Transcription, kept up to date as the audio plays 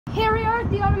Here we are at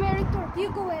the automatic door.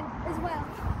 You go in as well.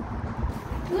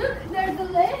 Look, there's the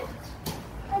lift.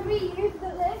 And we use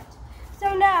the lift.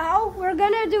 So now we're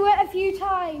gonna do it a few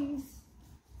times.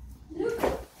 Look.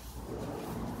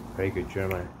 Very good,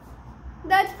 Jeremiah.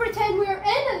 Let's pretend we're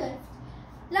in a lift.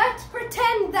 Let's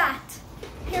pretend that.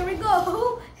 Here we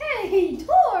go. Hey,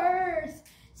 doors.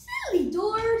 Silly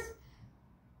doors.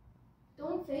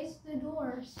 Don't face the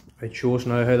doors. Right, show us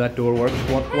now how that door works.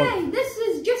 Hey, this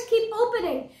is just keep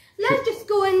opening. Let's just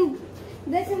go in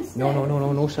this instead.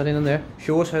 No sitting in there.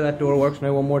 Show us how that door works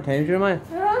now one more time, Jeremiah.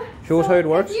 Show us So how it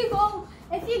works.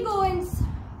 If you go in,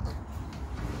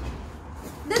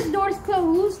 this door's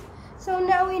closed. So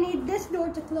now we need this door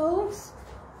to close.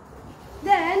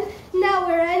 Then, now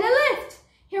we're in a lift.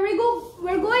 Here we go.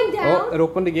 We're going down. Oh, it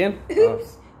opened again.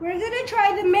 Oops. We're gonna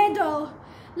try the middle.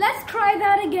 Let's try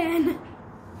that again.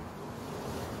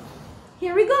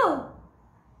 Here we go.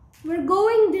 We're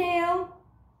going down.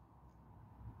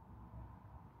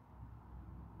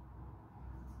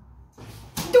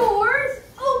 Doors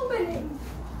opening.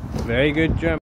 Very good, Jeremiah.